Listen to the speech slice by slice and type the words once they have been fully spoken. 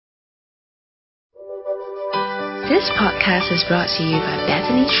This podcast is brought to you by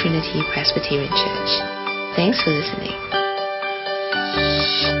Bethany Trinity Presbyterian Church. Thanks for listening.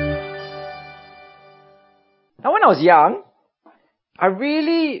 Now, when I was young, I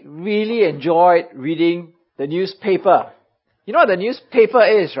really enjoyed reading the newspaper. You know what the newspaper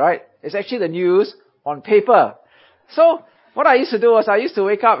is, right? It's actually the news on paper. So, what I used to do was I used to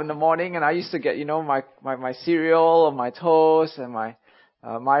wake up in the morning and I used to get, my cereal or my toast and my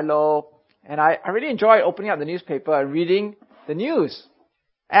Milo. And I really enjoyed opening up the newspaper and reading the news.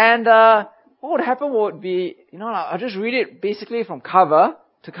 And what would happen would be, I'll just read it basically from cover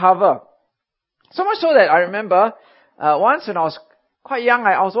to cover. So much so that I remember once when I was quite young,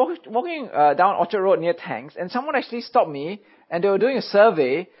 I was walking down Orchard Road near Tangs, and someone actually stopped me, and they were doing a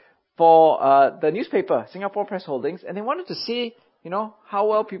survey for the newspaper, Singapore Press Holdings, and they wanted to see, how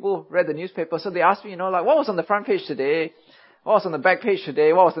well people read the newspaper. So they asked me, what was on the front page today? What was on the back page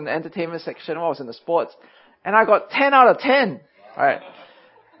today? What was in the entertainment section? What was in the sports? And I got 10 out of 10. Alright.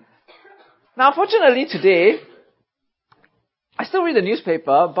 Now, fortunately today, I still read the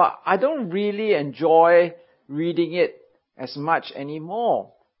newspaper, but I don't really enjoy reading it as much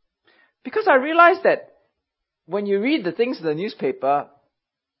anymore. Because I realized that when you read the things in the newspaper,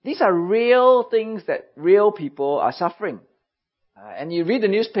 these are real things that real people are suffering. And you read the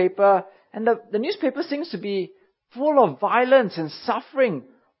newspaper, and the newspaper seems to be full of violence and suffering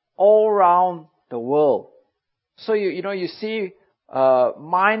all around the world. So you see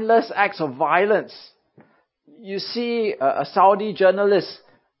mindless acts of violence. You see a Saudi journalist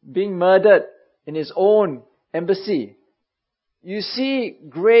being murdered in his own embassy. You see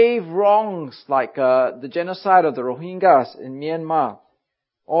grave wrongs like the genocide of the Rohingyas in Myanmar.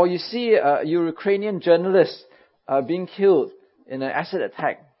 Or you see a Ukrainian journalist being killed in an acid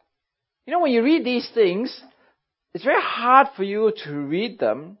attack. When you read these things, it's very hard for you to read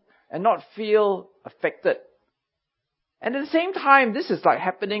them and not feel affected. And at the same time, this is like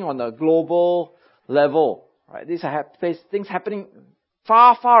happening on a global level, right? These are things happening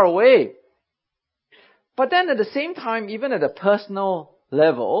far, far away. But then at the same time, even at a personal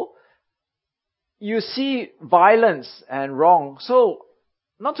level, you see violence and wrong. So,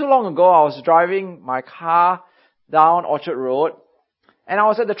 not too long ago, I was driving my car down Orchard Road, and I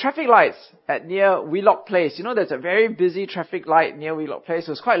was at the traffic lights near Wheelock Place. There's a very busy traffic light near Wheelock Place.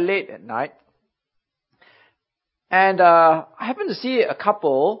 It was quite late at night. And I happened to see a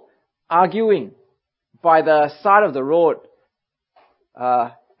couple arguing by the side of the road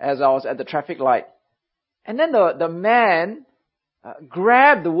as I was at the traffic light. And then the man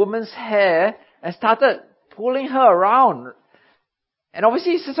grabbed the woman's hair and started pulling her around. And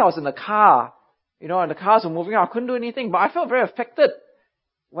obviously, since I was in the car, and the cars were moving on, I couldn't do anything. But I felt very affected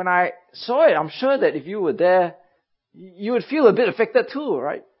when I saw it. I'm sure that if you were there, you would feel a bit affected too,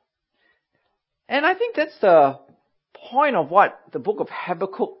 right? And I think that's the point of what the book of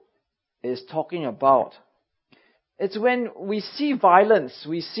Habakkuk is talking about. It's when we see violence,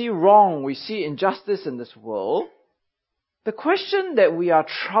 we see wrong, we see injustice in this world, the question that we are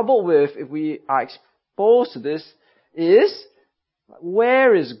troubled with if we are exposed to this is,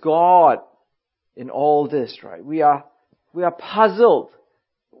 where is God in all this, right? We are puzzled.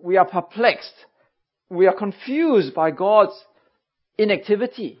 We are perplexed. We are confused by God's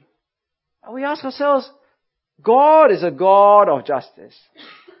inactivity. And we ask ourselves, God is a God of justice.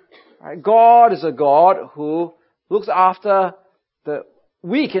 Right? God is a God who looks after the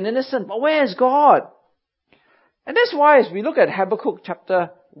weak and innocent. But where is God? And that's why as we look at Habakkuk chapter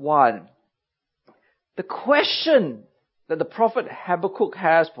 1, the question that the prophet Habakkuk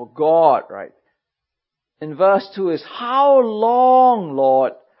has for God, right, in verse 2 is, how long,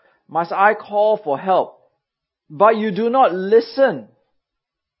 Lord, must I call for help, but you do not listen?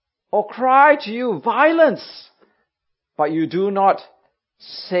 Or cry to you violence, but you do not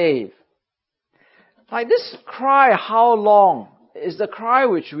save? Like this cry, how long, is the cry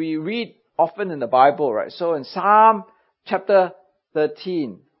which we read often in the Bible, right? So in Psalm chapter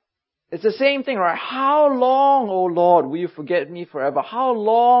 13, it's the same thing, right? How long, O Lord, will you forget me forever? How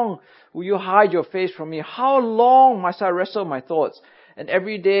long will you hide your face from me? How long must I wrestle my thoughts and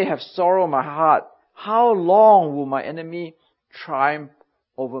every day have sorrow in my heart? How long will my enemy triumph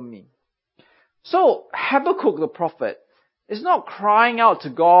over me? So Habakkuk the prophet is not crying out to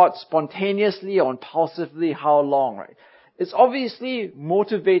God spontaneously or impulsively, how long, right? It's obviously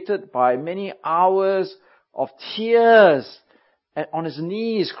motivated by many hours of tears and on his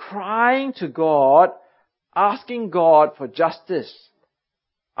knees crying to God, asking God for justice,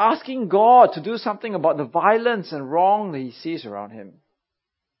 asking God to do something about the violence and wrong that he sees around him.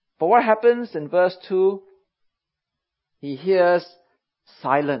 But what happens in verse 2? He hears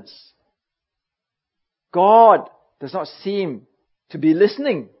silence. God does not seem to be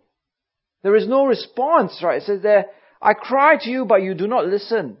listening. There is no response, right? It says there, I cry to you, but you do not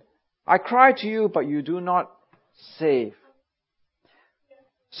listen. I cry to you, but you do not save.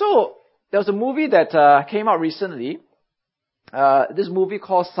 So, there was a movie that came out recently. This movie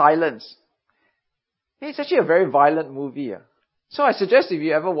called Silence. It's actually a very violent movie. So I suggest if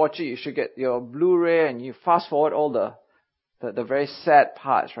you ever watch it, you should get your Blu-ray and you fast forward all the very sad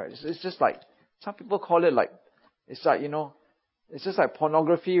parts, right? It's just like, some people call it like, it's like, it's just like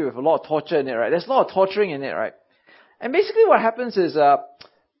pornography with a lot of torture in it, right? There's a lot of torturing in it, right? And basically what happens is,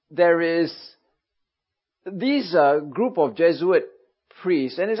 there is these group of Jesuit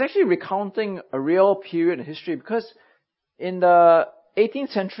priests, and it's actually recounting a real period in history, because in the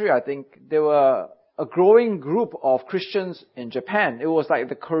 18th century, I think, there were a growing group of Christians in Japan. It was like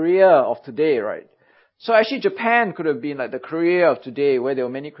the Korea of today, right? So actually Japan could have been like the Korea of today, where there were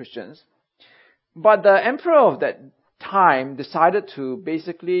many Christians. But the emperor of that time decided to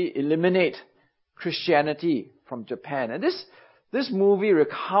basically eliminate Christianity from Japan. And this movie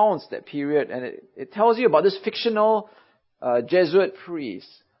recounts that period, and it tells you about this fictional Jesuit priest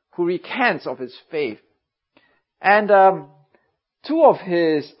who recants of his faith. And two of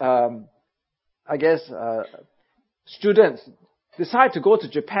his, students decide to go to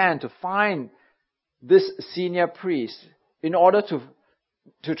Japan to find this senior priest in order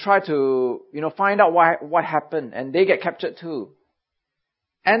to try to, find out what happened, and they get captured too.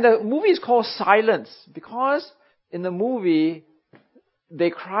 And the movie is called Silence, because in the movie, they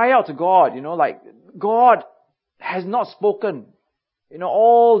cry out to God, like, God has not spoken.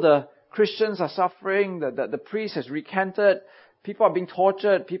 All the Christians are suffering, the priest has recanted, people are being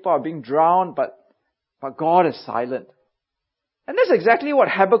tortured, people are being drowned, but God is silent. And that's exactly what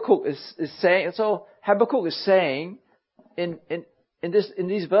Habakkuk is saying. So Habakkuk is saying in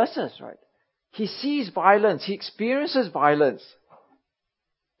these verses, right? He sees violence, he experiences violence.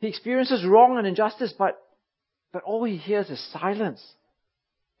 He experiences wrong and injustice, but all he hears is silence.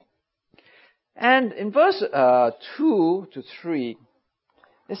 And in verse 2 to 3,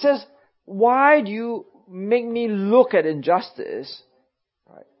 it says, why do you make me look at injustice?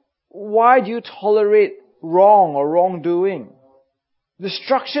 Right? Why do you tolerate wrong or wrongdoing?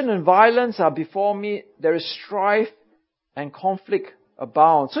 Destruction and violence are before me. There is strife and conflict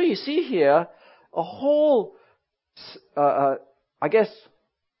abound. So you see here a whole,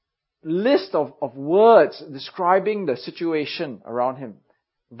 list of words describing the situation around him.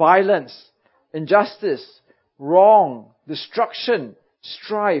 Violence, injustice, wrong, destruction,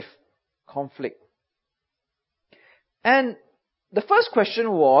 strife, conflict. And the first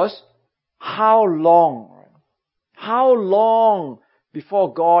question was, how long? How long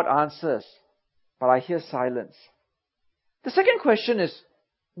before God answers? But I hear silence. The second question is,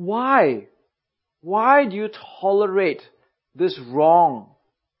 why? Why do you tolerate this wrong?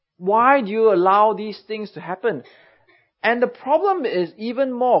 Why do you allow these things to happen? And the problem is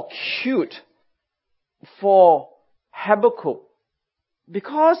even more acute for Habakkuk,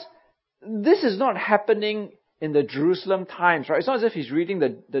 because this is not happening in the Jerusalem Times, right? It's not as if he's reading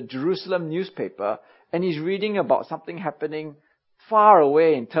the Jerusalem newspaper and he's reading about something happening far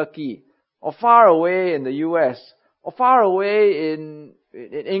away in Turkey, or far away in the US, or far away in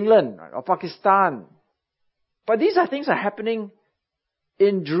England, right? Or Pakistan. But these are things that are happening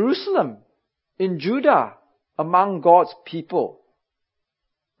in Jerusalem, in Judah, among God's people.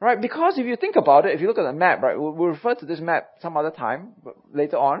 Right? Because if you think about it, if you look at the map, right, we'll refer to this map some other time,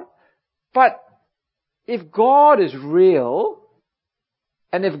 later on. But if God is real,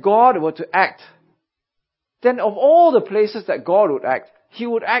 and if God were to act, then of all the places that God would act, He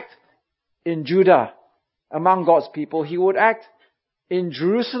would act in Judah, among God's people. He would act in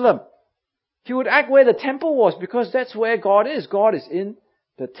Jerusalem. He would act where the temple was, because that's where God is. God is in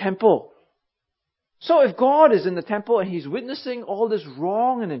the temple. So if God is in the temple and He's witnessing all this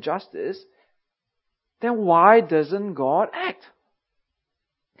wrong and injustice, then why doesn't God act?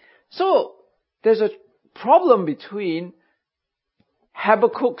 So there's a problem between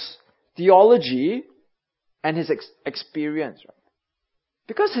Habakkuk's theology and his experience. Right?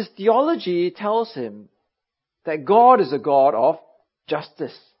 Because his theology tells him that God is a God of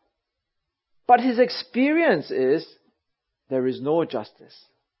justice. But his experience is there is no justice.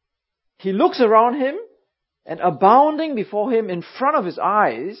 He looks around him, and abounding before him in front of his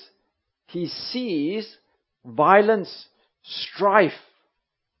eyes, he sees violence, strife,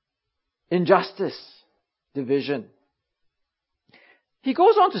 injustice, division. He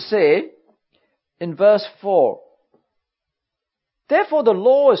goes on to say in verse 4, therefore the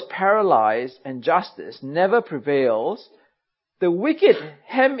law is paralyzed and justice never prevails, the wicked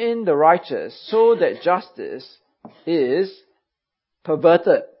hem in the righteous so that justice is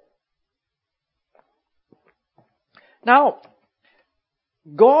perverted. Now,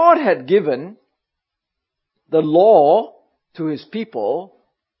 God had given the law to His people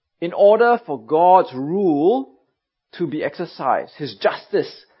in order for God's rule to be exercised, His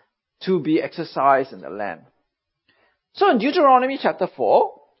justice to be exercised in the land. So in Deuteronomy chapter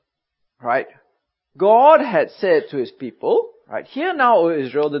 4, right, God had said to His people, right, "Hear now, O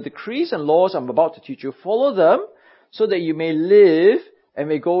Israel, the decrees and laws I'm about to teach you. Follow them so that you may live and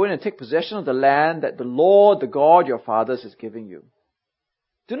may go in and take possession of the land that the Lord, the God, your fathers is giving you.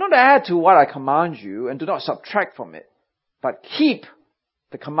 Do not add to what I command you and do not subtract from it, but keep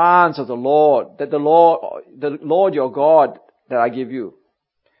the commands of the Lord, the Lord your God that I give you."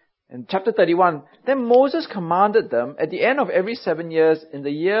 In chapter 31, then Moses commanded them at the end of every 7 years in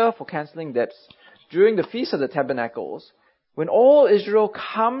the year for cancelling debts, during the Feast of the Tabernacles, when all Israel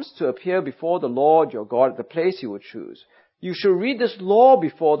comes to appear before the Lord your God at the place He will choose, you shall read this law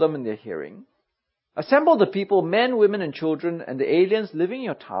before them in their hearing. Assemble the people, men, women, and children, and the aliens living in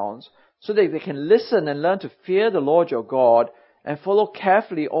your towns, so that they can listen and learn to fear the Lord your God and follow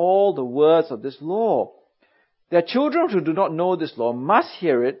carefully all the words of this law. Their children who do not know this law must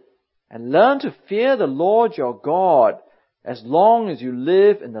hear it and learn to fear the Lord your God as long as you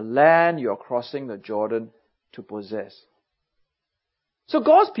live in the land you are crossing the Jordan to possess. So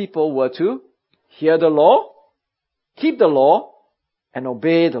God's people were to hear the law, keep the law, and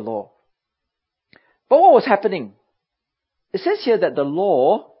obey the law. But what was happening? It says here that the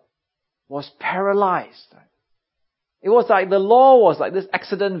law was paralyzed. It was like the law was like this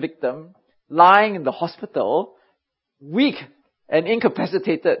accident victim lying in the hospital, weak and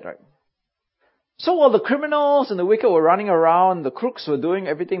incapacitated, right? So while the criminals and the wicked were running around, the crooks were doing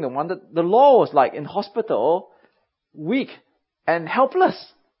everything they wanted, the law was like in hospital, weak and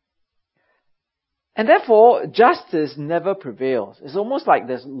helpless. And therefore, justice never prevails. It's almost like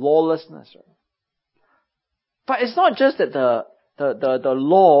there's lawlessness, right? But it's not just that the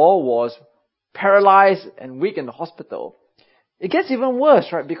law was paralyzed and weak in the hospital. It gets even worse,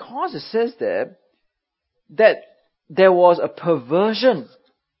 right? Because it says there that there was a perversion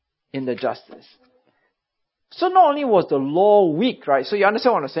in the justice. So not only was the law weak, right? So you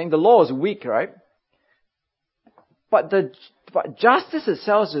understand what I'm saying? The law is weak, right? But justice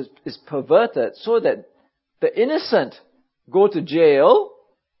itself is perverted so that the innocent go to jail.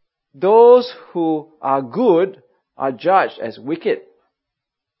 Those who are good are judged as wicked.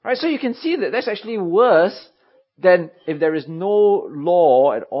 Right? So you can see that that's actually worse than if there is no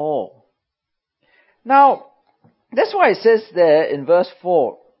law at all. Now, that's why it says there in verse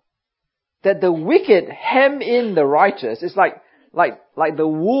 4 that the wicked hem in the righteous. It's like the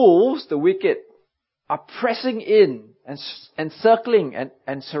wolves, the wicked, are pressing in and circling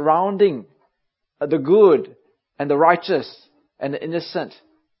and surrounding the good and the righteous and the innocent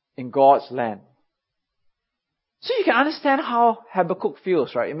in God's land. So you can understand how Habakkuk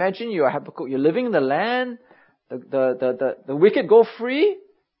feels, right? Imagine you are Habakkuk, you're living in the land, the wicked go free,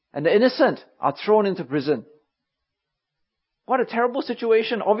 and the innocent are thrown into prison. What a terrible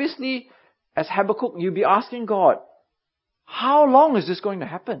situation. Obviously, as Habakkuk, you'll be asking God, how long is this going to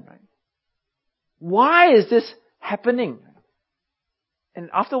happen, right? Why is this happening? And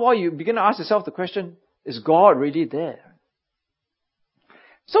after a while, you begin to ask yourself the question, is God really there?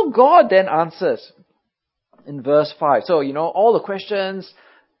 So God then answers in verse 5. So, all the questions,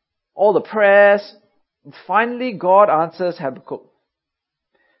 all the prayers, and finally God answers Habakkuk.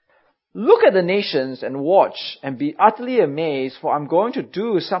 Look at the nations and watch and be utterly amazed, for I'm going to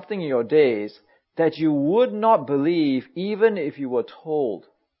do something in your days that you would not believe even if you were told.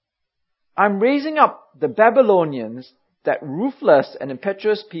 I'm raising up the Babylonians, that ruthless and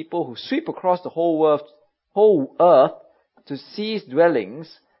impetuous people who sweep across the whole earth to seize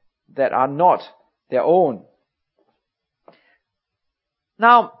dwellings that are not their own.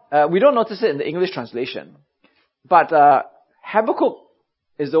 Now, we don't notice it in the English translation, but Habakkuk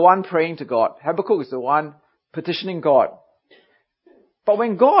is the one praying to God. Habakkuk is the one petitioning God. But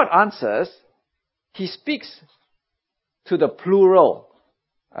when God answers, He speaks to the plural.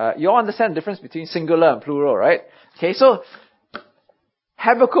 You all understand the difference between singular and plural, right? Okay, so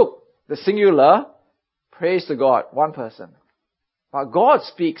Habakkuk, the singular, prays to God, one person. But God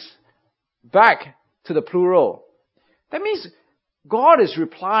speaks back to the plural. That means God is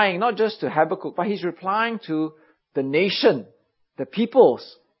replying not just to Habakkuk, but He's replying to the nation, the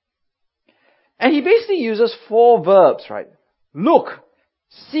peoples. And He basically uses 4 verbs, right? Look,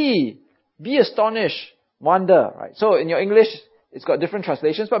 see, be astonished, wonder, right? So in your English, it's got different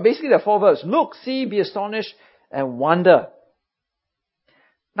translations, but basically there are 4 verbs. Look, see, be astonished, and wonder.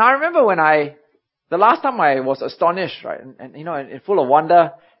 Now I remember the last time I was astonished, right, and full of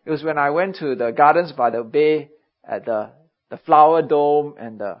wonder, it was when I went to the gardens by the bay at the flower dome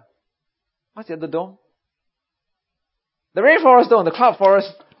and what's the other dome? The rainforest dome, the cloud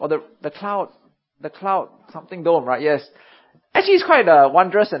forest, or the cloud something dome, right? Yes. Actually, it's quite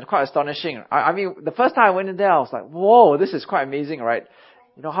wondrous and quite astonishing. I mean, the first time I went in there, I was like, whoa, this is quite amazing, right?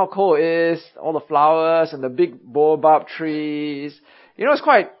 You know how cool it is, all the flowers and the big baobab trees. It's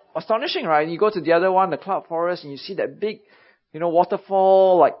quite astonishing, right? And you go to the other one, the cloud forest, and you see that big,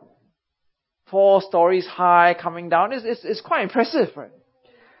 waterfall, like 4 stories high coming down. It's quite impressive, right?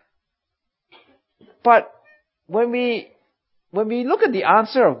 But when we look at the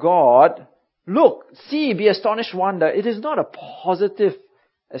answer of God, look, see, be astonished, wonder, it is not a positive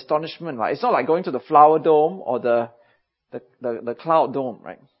astonishment, right? It's not like going to the flower dome or the cloud dome,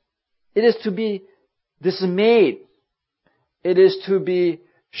 right? It is to be dismayed. It is to be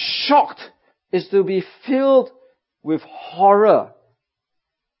shocked. It's to be filled with horror.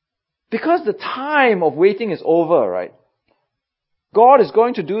 Because the time of waiting is over, right? God is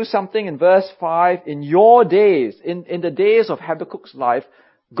going to do something in verse 5 in your days, in the days of Habakkuk's life.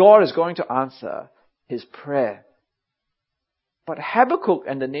 God is going to answer his prayer. But Habakkuk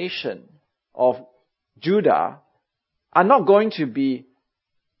and the nation of Judah are not going to be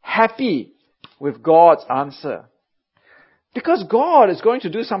happy with God's answer. Because God is going to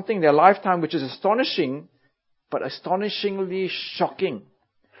do something in their lifetime which is astonishing, but astonishingly shocking.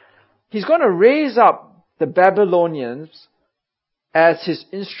 He's going to raise up the Babylonians as his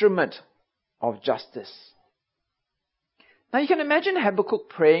instrument of justice. Now you can imagine Habakkuk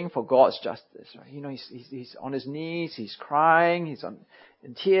praying for God's justice. Right? He's on his knees, he's crying, he's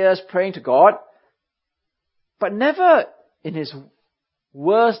in tears, praying to God. But never in his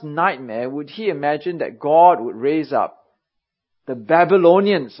worst nightmare would he imagine that God would raise up the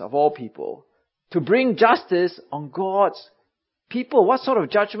Babylonians of all people to bring justice on God's people. What sort of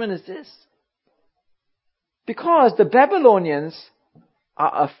judgment is this? Because the Babylonians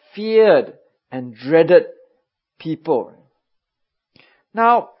are a feared and dreaded people.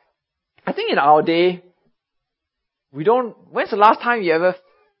 Now, I think in our day, when's the last time you ever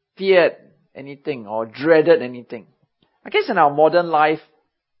feared anything or dreaded anything? I guess in our modern life,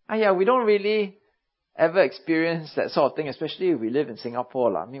 we don't really ever experience that sort of thing, especially if we live in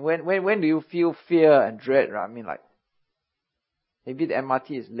Singapore. I mean, when do you feel fear and dread? Right? I mean, like, maybe the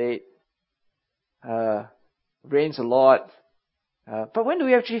MRT is late, rains a lot, but when do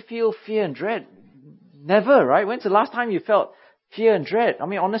we actually feel fear and dread? Never, right? When's the last time you felt fear and dread? I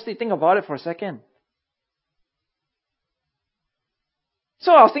mean, honestly, think about it for a second.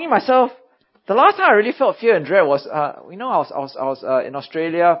 So I was thinking to myself, the last time I really felt fear and dread was, I was in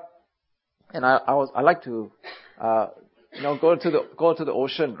Australia, and I like to, go to the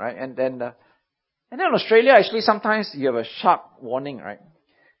ocean, right? And then in Australia, actually, sometimes you have a shark warning, right?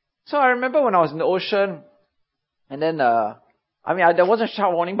 So I remember when I was in the ocean, and then, there wasn't a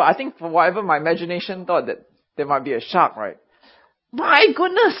shark warning, but I think for whatever my imagination thought that there might be a shark, right? My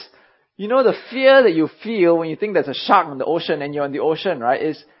goodness! The fear that you feel when you think there's a shark in the ocean and you're in the ocean, right,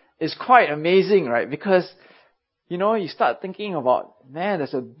 is quite amazing, right? Because, you start thinking about, man,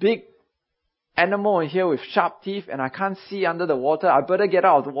 there's a big animal in here with sharp teeth and I can't see under the water. I better get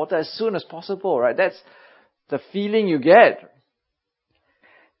out of the water as soon as possible, right? That's the feeling you get.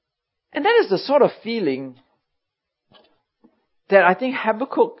 And that is the sort of feeling that I think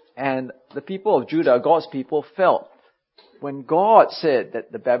Habakkuk and the people of Judah, God's people, felt when God said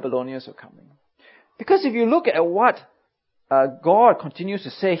that the Babylonians were coming. Because if you look at what God continues to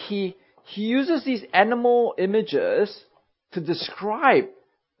say, He uses these animal images to describe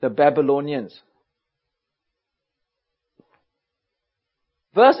the Babylonians.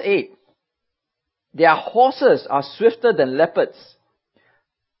 Verse 8. Their horses are swifter than leopards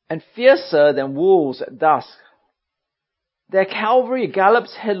and fiercer than wolves at dusk. Their cavalry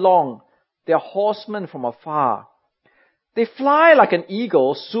gallops headlong, their horsemen from afar. They fly like an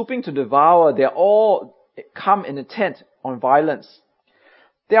eagle swooping to devour. They all come in intent on violence.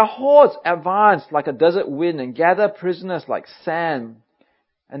 Their hordes advance like a desert wind and gather prisoners like sand.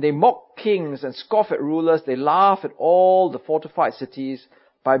 And they mock kings and scoff at rulers. They laugh at all the fortified cities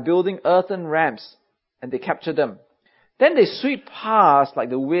by building earthen ramps, and they capture them. Then they sweep past like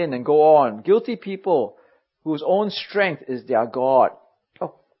the wind and go on. Guilty people whose own strength is their God.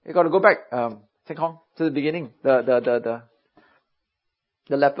 Oh, you got to go back, Teng Hong, to the beginning, the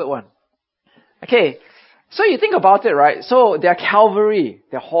leopard one. Okay, so you think about it, right? So their cavalry,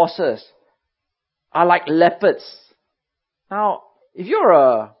 their horses, are like leopards. Now, if you're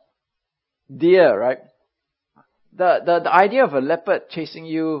a deer, right? the idea of a leopard chasing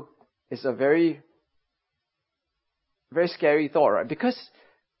you is a very, very scary thought, right? Because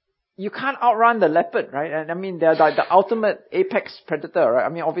you can't outrun the leopard, right? And I mean, they're like the ultimate apex predator, right? I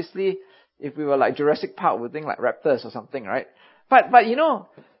mean, obviously, if we were like Jurassic Park, we'd think like raptors or something, right? But you know,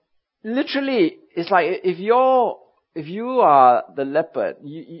 literally, it's like if you are the leopard,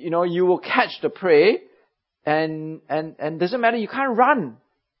 you know, you will catch the prey, and doesn't matter, you can't run.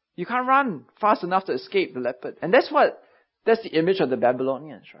 You can't run fast enough to escape the leopard. And that's the image of the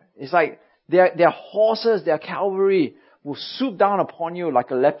Babylonians, right? It's like their horses, their cavalry will swoop down upon you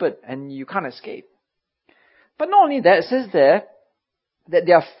like a leopard and you can't escape. But not only that, it says there that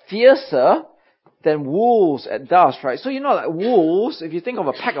they are fiercer than wolves at dusk, right? So you know, like wolves, if you think of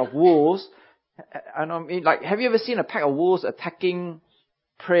a pack of wolves, I mean, like, have you ever seen a pack of wolves attacking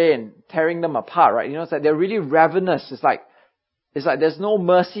prey and tearing them apart, right? You know, it's like they're really ravenous. It's like there's no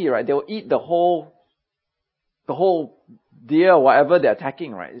mercy, right? They'll eat the whole deer or whatever they're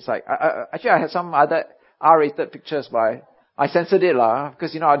attacking, right? It's like, actually I had some other R-rated pictures, but I censored it,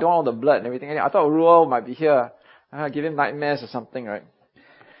 because, you know, I don't want all the blood and everything. I thought Ruel might be here. Give him nightmares or something, right?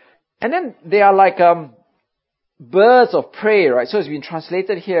 And then they are like, birds of prey, right? So it's been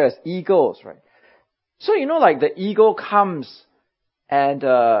translated here as eagles, right? So, you know, like the eagle comes and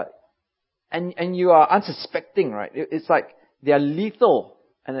you are unsuspecting, right? It's like they are lethal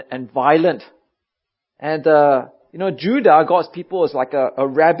and violent. And, you know, Judah, God's people, is like a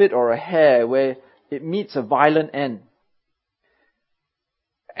rabbit or a hare where it meets a violent end.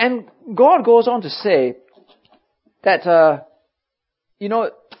 And God goes on to say that, you know,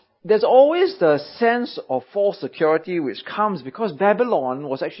 there's always the sense of false security which comes because Babylon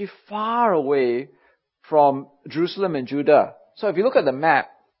was actually far away from Jerusalem and Judah. So if you look at the map,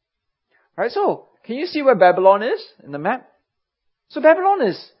 right, so can you see where Babylon is in the map? So Babylon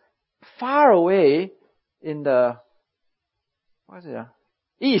is far away in the, what is it?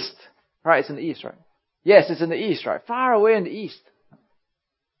 East. Right, it's in the east, right? Yes, it's in the east, right? Far away in the east.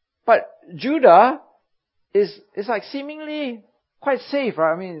 But Judah is like seemingly quite safe,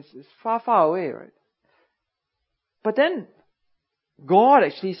 right? I mean, it's far, far away, right? But then God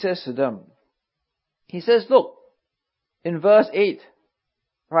actually says to them, He says, look, in verse 8,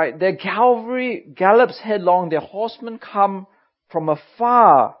 right, their cavalry gallops headlong, their horsemen come from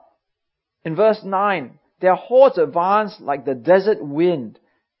afar. In verse 9, their hordes advance like the desert wind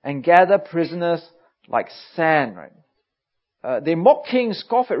and gather prisoners like sand, right? They mock kings,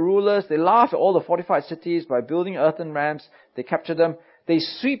 scoff at rulers, they laugh at all the fortified cities. By building earthen ramps, they capture them. They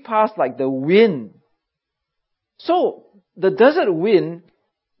sweep past like the wind. So, the desert wind,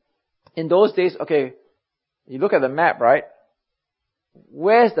 in those days, okay, you look at the map, right?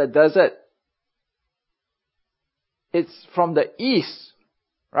 Where's the desert? It's from the east,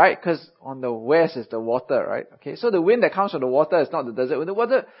 right? Because on the west is the water, right? Okay, so the wind that comes from the water is not the desert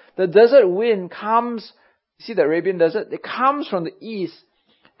wind. The desert wind comes, you see the Arabian desert? It comes from the east.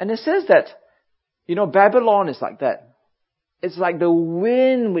 And it says that, you know, Babylon is like that. It's like the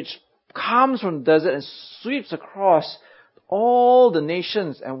wind which comes from the desert and sweeps across all the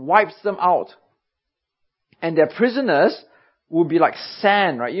nations and wipes them out. And their prisoners will be like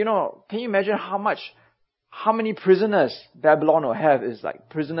sand, right? You know, can you imagine how many prisoners Babylon will have is like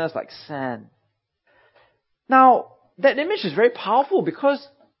prisoners like sand. Now, that image is very powerful because,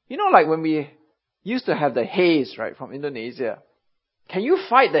 you know, like when we used to have the haze, right, from Indonesia. Can you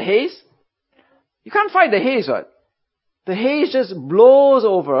fight the haze? You can't fight the haze, right? The haze just blows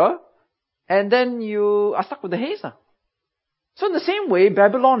over and then you are stuck with the haze. So in the same way,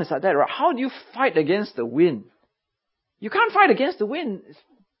 Babylon is like that, right? How do you fight against the wind? You can't fight against the wind.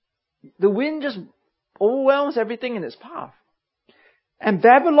 The wind just overwhelms everything in its path. And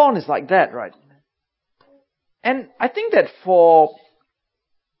Babylon is like that, right? And I think that for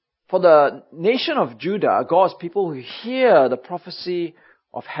the nation of Judah, God's people who hear the prophecy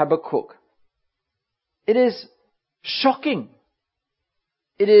of Habakkuk, it is shocking.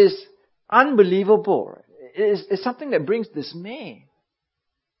 It is unbelievable. It's something that brings dismay.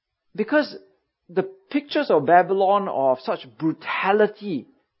 Because the pictures of Babylon of such brutality,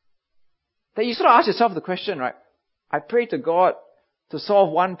 that you sort of ask yourself the question, right? I pray to God to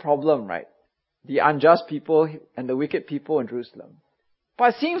solve one problem, right? The unjust people and the wicked people in Jerusalem.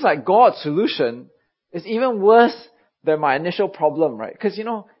 But it seems like God's solution is even worse than my initial problem, right? Because, you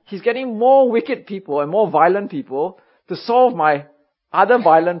know, He's getting more wicked people and more violent people to solve my other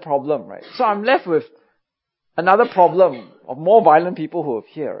violent problem, right? So I'm left with another problem of more violent people who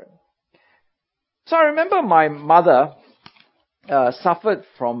appear. Right? So I remember my mother suffered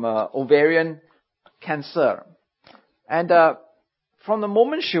from ovarian cancer. And from the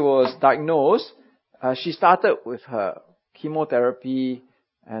moment she was diagnosed, she started with her chemotherapy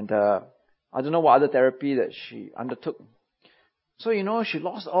and I don't know what other therapy that she undertook. So, she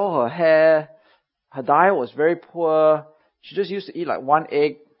lost all her hair. Her diet was very poor. She just used to eat like one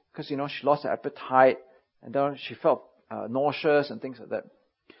egg because, she lost her appetite. And then she felt nauseous and things like that.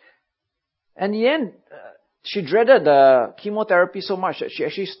 And in the end, she dreaded the chemotherapy so much that she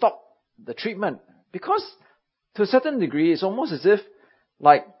actually stopped the treatment. Because to a certain degree, it's almost as if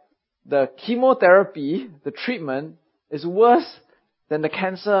like the chemotherapy, the treatment, is worse than the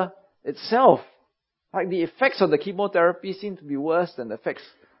cancer itself. Like the effects of the chemotherapy seem to be worse than the effects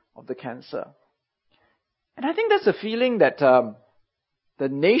of the cancer. And I think that's a feeling that the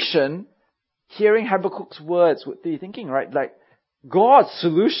nation, hearing Habakkuk's words, would be thinking, right? Like God's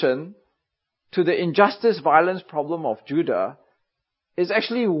solution to the injustice, violence problem of Judah is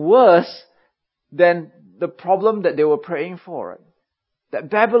actually worse than the problem that they were praying for. Right? That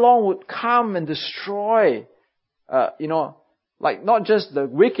Babylon would come and destroy, like not just the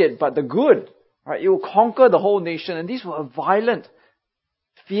wicked, but the good. Right? It will conquer the whole nation. And these were violent,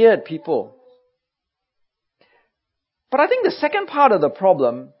 feared people. But I think the second part of the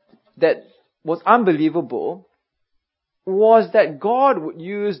problem that was unbelievable was that God would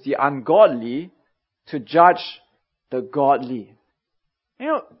use the ungodly to judge the godly.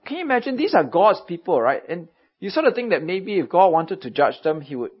 Can you imagine? These are God's people, right? And you sort of think that maybe if God wanted to judge them,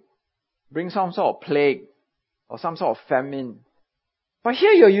 He would bring some sort of plague or some sort of famine. But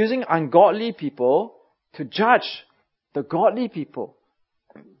here you're using ungodly people to judge the godly people.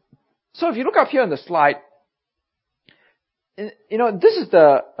 So if you look up here on the slide, this is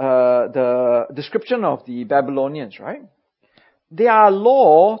the description of the Babylonians, right? They are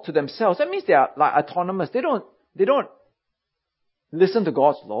law to themselves. That means they are like autonomous. They don't listen to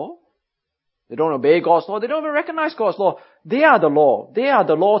God's law. They don't obey God's law. They don't even recognize God's law. They are the law. They are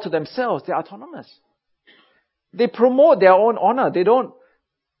the law to themselves. They are autonomous. They promote their own honor. They don't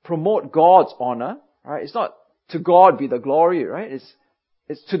promote God's honor, right? It's not to God be the glory, right?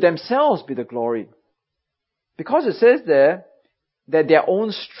 It's to themselves be the glory. Because it says there that their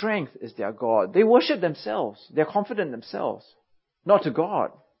own strength is their God. They worship themselves. They're confident in themselves, not to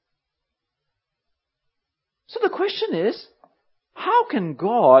God. So the question is, how can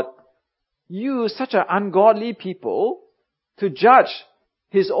God use such an ungodly people to judge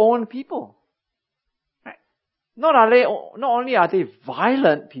His own people? Right? Not only are they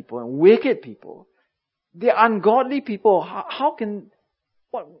violent people and wicked people, they're ungodly people. How can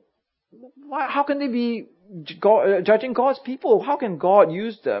they be judging God's people? How can God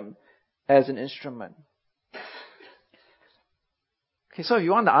use them as an instrument? Okay, so if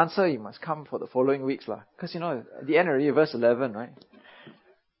you want the answer, you must come for the following weeks, because at the end already, verse 11, right?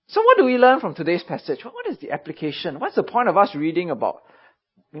 So what do we learn from today's passage? What is the application? What's the point of us reading about,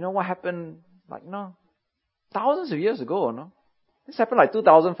 what happened, thousands of years ago, no? This happened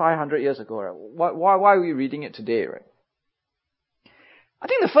 2,500 years ago, right? Why are we reading it today, right? I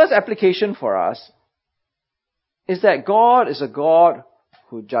think the first application for us is that God is a God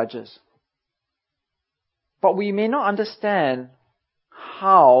who judges. But we may not understand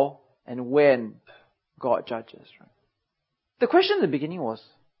how and when God judges. Right? The question in the beginning was,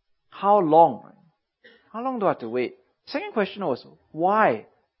 how long? Right? How long do I have to wait? Second question was, why?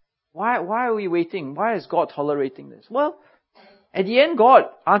 Why are we waiting? Why is God tolerating this? Well, at the end, God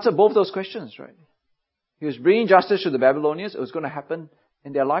answered both those questions, right? He was bringing justice to the Babylonians. It was going to happen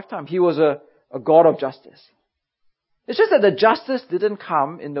in their lifetime. He was a God of justice. It's just that the justice didn't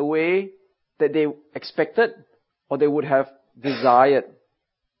come in the way that they expected or they would have desired.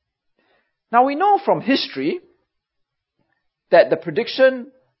 Now we know from history that the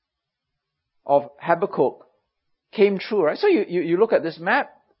prediction of Habakkuk came true, right? So you look at this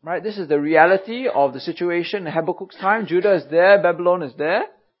map, right? This is the reality of the situation in Habakkuk's time. Judah is there, Babylon is there.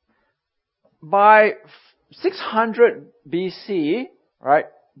 By 600 BC, right?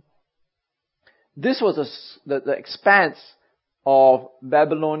 This was the expanse of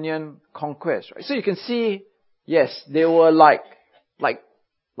Babylonian conquest, right? So you can see, yes, they were like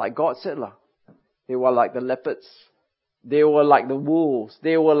God said, they were like the leopards. They were like the wolves.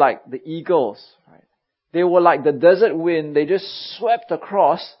 They were like the eagles, right? They were like the desert wind. They just swept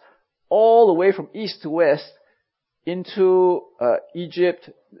across all the way from east to west into Egypt,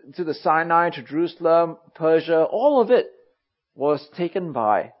 to the Sinai, to Jerusalem, Persia. All of it was taken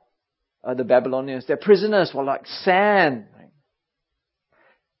by the Babylonians. Their prisoners were like sand. Right?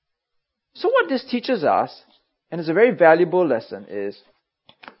 So what this teaches us, and it's a very valuable lesson, is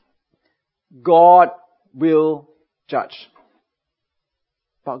God will judge.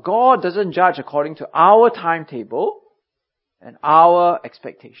 But God doesn't judge according to our timetable and our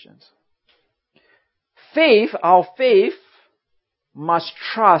expectations. our faith must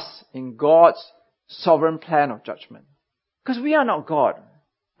trust in God's sovereign plan of judgment. Because we are not God.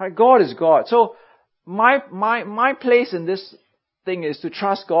 Right? God is God. So my place in this thing is to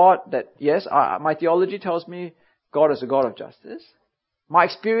trust God that, yes, my theology tells me God is a God of justice. My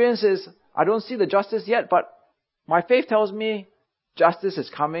experience is, I don't see the justice yet, but my faith tells me justice is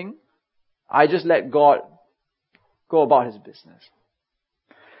coming. I just let God go about His business.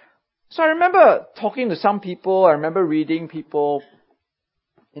 So I remember talking to some people, I remember reading people,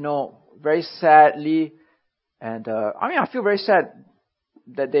 very sadly, and I feel very sad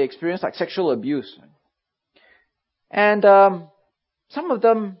that they experience like sexual abuse. And some of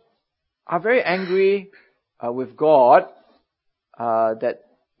them are very angry with God that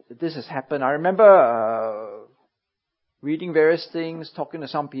this has happened. I remember reading various things, talking to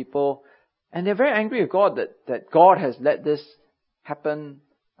some people, and they're very angry with God that God has let this happen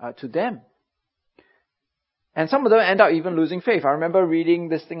to them. And some of them end up even losing faith. I remember reading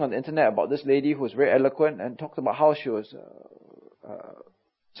this thing on the internet about this lady who was very eloquent and talked about how she was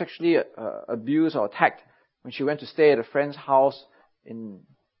sexually abused or attacked when she went to stay at a friend's house in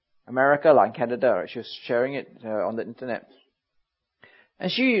America, like in Canada. Right? She was sharing it on the internet.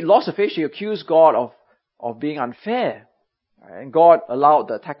 And she lost her faith. She accused God of being unfair. Right? And God allowed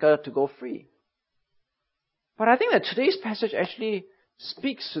the attacker to go free. But I think that today's passage actually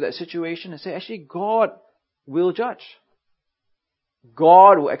speaks to that situation and says, actually, God will judge.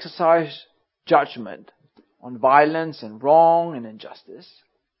 God will exercise judgment on violence and wrong and injustice.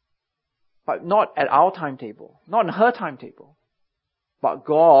 But not at our timetable, not in her timetable. But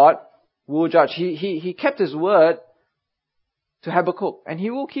God will judge. He kept His word to Habakkuk, and He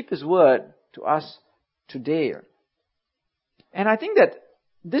will keep His word to us today. And I think that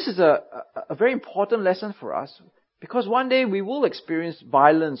this is a very important lesson for us, because one day we will experience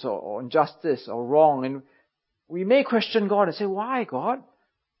violence or injustice or wrong, and we may question God and say, why, God?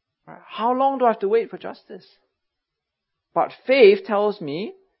 How long do I have to wait for justice? But faith tells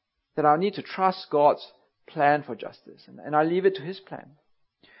me that I need to trust God's plan for justice, and I leave it to His plan.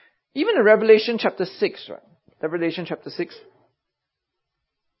 Even in Revelation chapter 6, right? Revelation chapter 6,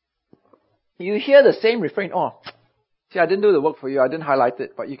 you hear the same refrain. Oh, see, I didn't do the work for you. I didn't highlight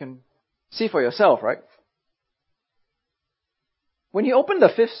it, but you can see for yourself, right? When He opened the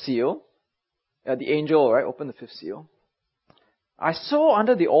fifth seal, the angel, right, opened the fifth seal, I saw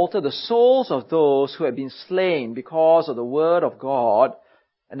under the altar the souls of those who had been slain because of the word of God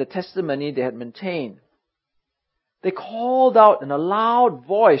and the testimony they had maintained. They called out in a loud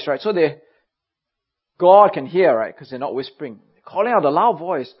voice, right? So God can hear, right? Because they're not whispering. They're calling out a loud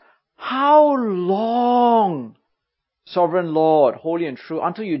voice. How long, Sovereign Lord, holy and true,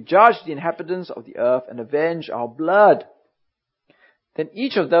 until you judge the inhabitants of the earth and avenge our blood? Then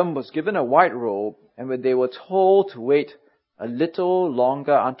each of them was given a white robe, and when they were told to wait a little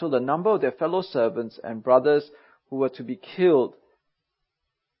longer until the number of their fellow servants and brothers who were to be killed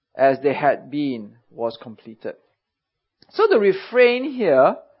as they had been was completed. So the refrain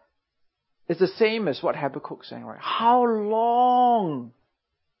here is the same as what Habakkuk saying, right? How long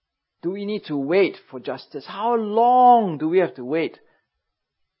do we need to wait for justice? How long do we have to wait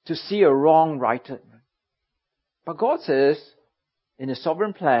to see a wrong righted? But God says, in His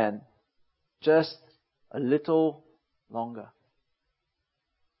sovereign plan, just a little longer.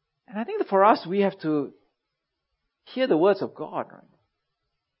 And I think that for us, we have to hear the words of God, right?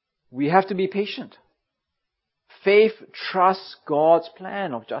 We have to be patient. Faith trusts God's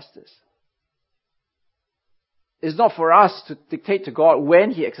plan of justice. It's not for us to dictate to God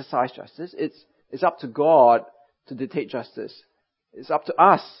when He exercises justice. It's up to God to dictate justice. It's up to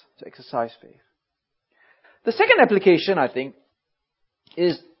us to exercise faith. The second application, I think,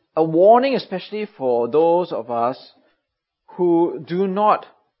 is a warning, especially for those of us who do not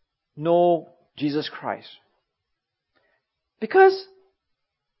know Jesus Christ. Because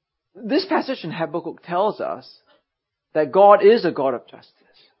this passage in Habakkuk tells us that God is a God of justice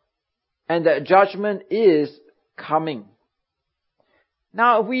and that judgment is coming.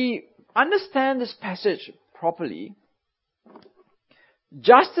 Now, if we understand this passage properly,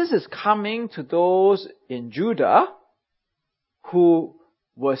 justice is coming to those in Judah who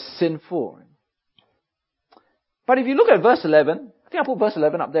were sinful. But if you look at verse 11, I think I put verse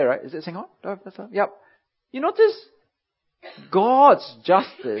 11 up there, right? Is it saying on? Do I have verse 11? Yep. You notice God's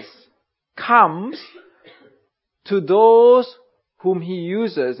justice comes to those whom He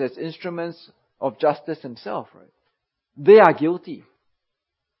uses as instruments of justice Himself, right? They are guilty.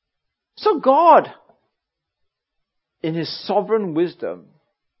 So God, in His sovereign wisdom,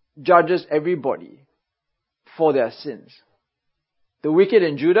 judges everybody for their sins. The wicked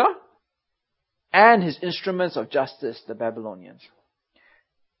in Judah and his instruments of justice, the Babylonians.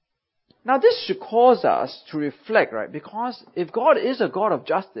 Now this should cause us to reflect, right? Because if God is a God of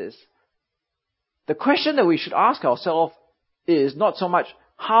justice, the question that we should ask ourselves is not so much,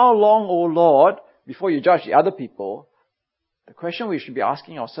 how long, O Lord, before you judge the other people? The question we should be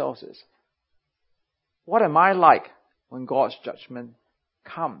asking ourselves is, what am I like when God's judgment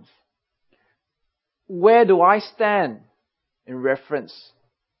comes? Where do I stand in reference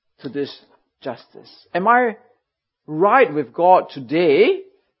to this justice? Am I right with God today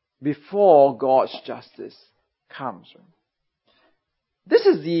before God's justice comes? This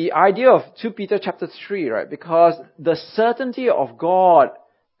is the idea of 2 Peter chapter 3, right? Because the certainty of God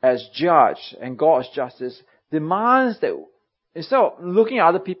as judge and God's justice demands that instead of looking at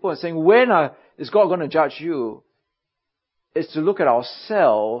other people and saying, when is God going to judge you? Is to look at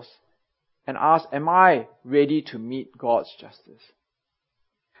ourselves and ask, am I ready to meet God's justice?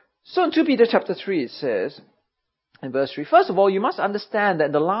 So in 2 Peter chapter 3 it says, in verse 3, first of all, you must understand that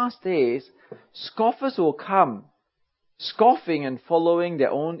in the last days, scoffers will come, scoffing and following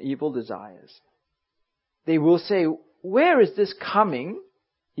their own evil desires. They will say, where is this coming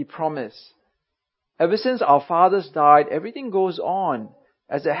he promised? Ever since our fathers died, everything goes on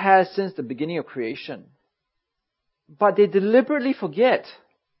as it has since the beginning of creation. But they deliberately forget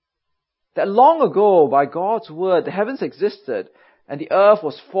that long ago, by God's word, the heavens existed and the earth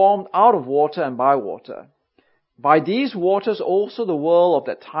was formed out of water and by water. By these waters also the world of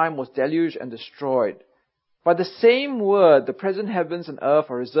that time was deluged and destroyed. By the same word, the present heavens and earth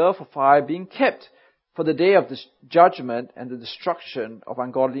are reserved for fire, being kept for the day of this judgment and the destruction of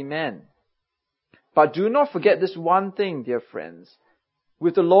ungodly men. But do not forget this one thing, dear friends.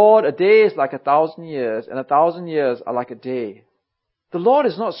 With the Lord, a day is like 1,000 years, and 1,000 years are like a day. The Lord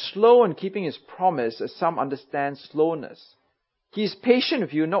is not slow in keeping his promise, as some understand slowness. He is patient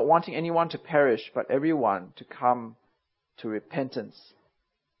with you, not wanting anyone to perish, but everyone to come to repentance.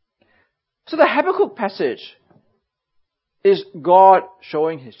 So the Habakkuk passage is God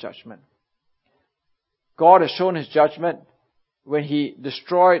showing his judgment. God has shown his judgment when he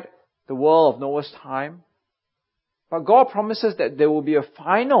destroyed the world of Noah's time. But God promises that there will be a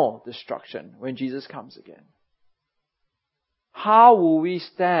final destruction when Jesus comes again. How will we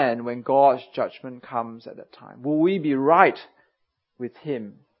stand when God's judgment comes at that time? Will we be right with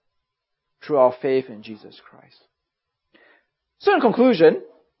him through our faith in Jesus Christ? So in conclusion,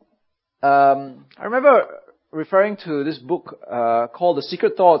 I remember referring to this book called The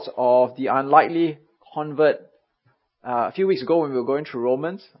Secret Thoughts of the Unlikely Convert a few weeks ago when we were going through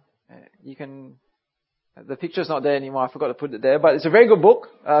Romans. The picture's not there anymore, I forgot to put it there, but it's a very good book.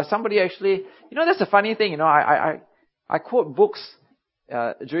 Somebody actually, that's the funny thing, I quote books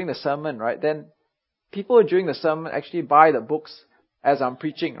during the sermon, right? Then people during the sermon actually buy the books as I'm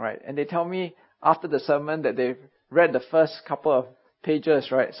preaching, right? And they tell me after the sermon that they've read the first couple of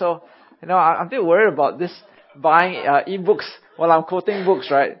pages, right? So, I'm a bit worried about this buying e-books while I'm quoting books,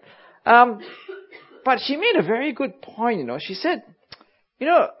 right? But she made a very good point, She said,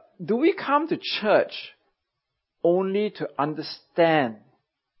 do we come to church only to understand?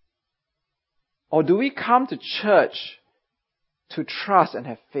 Or do we come to church to trust and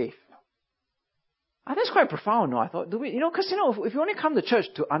have faith? That's quite profound, no? I thought, because, if you only come to church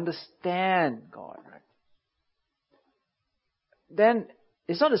to understand God, right? Then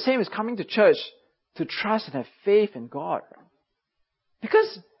it's not the same as coming to church to trust and have faith in God, right?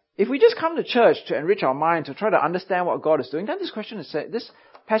 Because if we just come to church to enrich our mind, to try to understand what God is doing, then this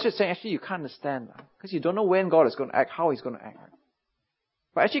passage is saying, actually, you can't understand that. Because you don't know when God is going to act, how he's going to act. Right?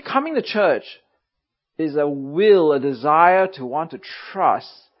 But actually, coming to church is a will, a desire to want to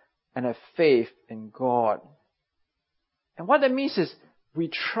trust and have faith in God. And what that means is, we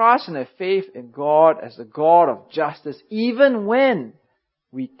trust and have faith in God as the God of justice, even when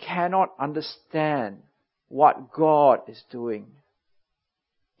we cannot understand what God is doing.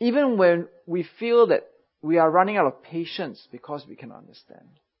 Even when we feel that we are running out of patience because we cannot understand.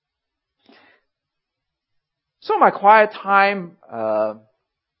 So my quiet time,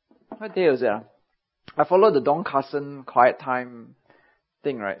 what day was it? I followed the Don Carson quiet time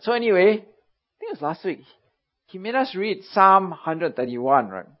thing, right? So anyway, I think it was last week. He made us read Psalm 131,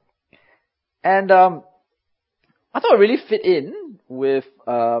 right? And I thought it really fit in with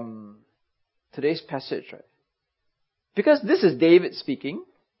today's passage, right? Because this is David speaking.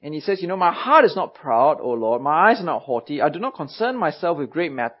 And he says, my heart is not proud, O Lord. My eyes are not haughty. I do not concern myself with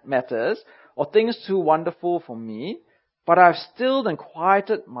great matters or things too wonderful for me. But I have stilled and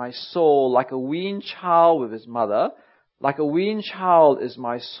quieted my soul like a weaned child with his mother. Like a weaned child is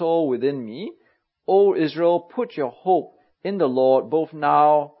my soul within me. O Israel, put your hope in the Lord both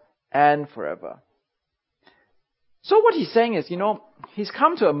now and forever. So what he's saying is, he's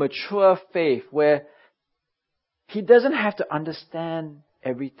come to a mature faith where he doesn't have to understand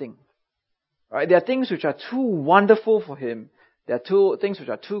everything. Right? There are things which are too wonderful for him. There are things which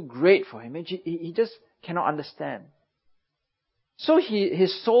are too great for him. He just cannot understand. So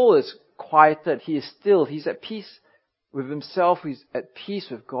his soul is quieted. He is still. He's at peace with himself. He's at peace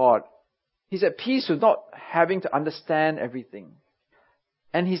with God. He's at peace with not having to understand everything.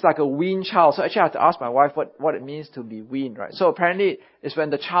 And he's like a weaned child. So actually I have to ask my wife what it means to be weaned, right? So apparently it's when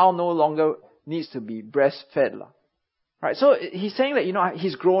the child no longer needs to be breastfed. Right? So he's saying that,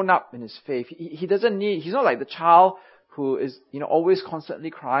 he's grown up in his faith. He's not like the child who is, always constantly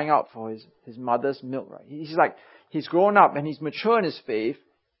crying out for his mother's milk, right? He's grown up and he's mature in his faith.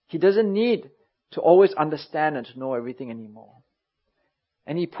 He doesn't need to always understand and to know everything anymore.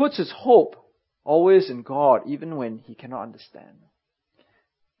 And he puts his hope always in God, even when he cannot understand.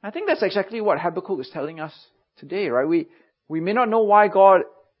 I think that's exactly what Habakkuk is telling us today, right? We may not know why God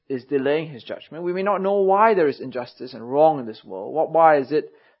is delaying his judgment. We may not know why there is injustice and wrong in this world. Why is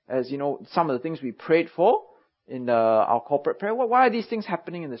it, as some of the things we prayed for in our corporate prayer, why are these things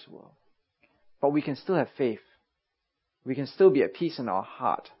happening in this world? But we can still have faith. We can still be at peace in our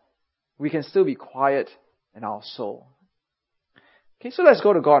heart. We can still be quiet in our soul. Okay, so let's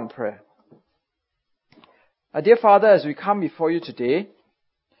go to God in prayer. Our dear Father, as we come before you today,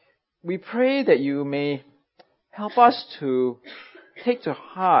 we pray that you may help us to take to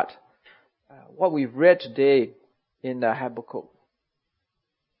heart what we've read today in Habakkuk.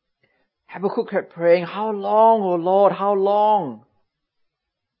 Habakkuk kept praying, "How long, O Lord, how long?"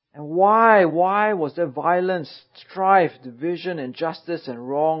 And why was there violence, strife, division, injustice, and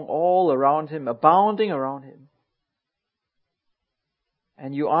wrong all around him, abounding around him?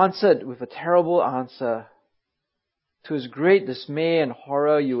 And you answered with a terrible answer. To his great dismay and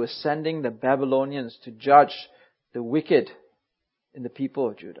horror, you were sending the Babylonians to judge the wicked in the people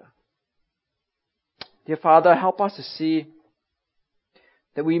of Judah. Dear Father, help us to see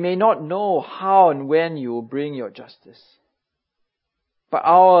that we may not know how and when you will bring your justice. But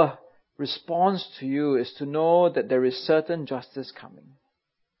our response to you is to know that there is certain justice coming.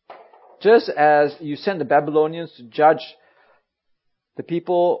 Just as you sent the Babylonians to judge the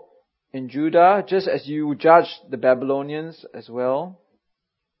people in Judah, just as you judged the Babylonians as well,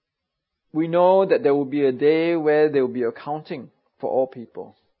 we know that there will be a day where there will be accounting for all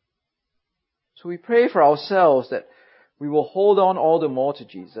people. So we pray for ourselves that we will hold on all the more to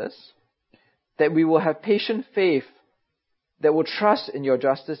Jesus, that we will have patient faith, that will trust in your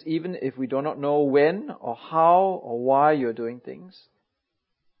justice even if we do not know when or how or why you're doing things,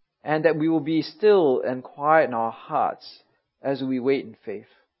 and that we will be still and quiet in our hearts as we wait in faith.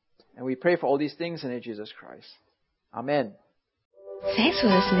 And we pray for all these things in the name of Jesus Christ. Amen. Thanks for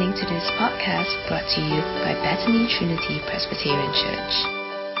listening to this podcast brought to you by Bethany Trinity Presbyterian Church.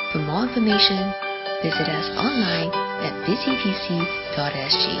 For more information, visit us online at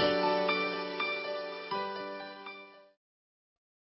busyvc.sg.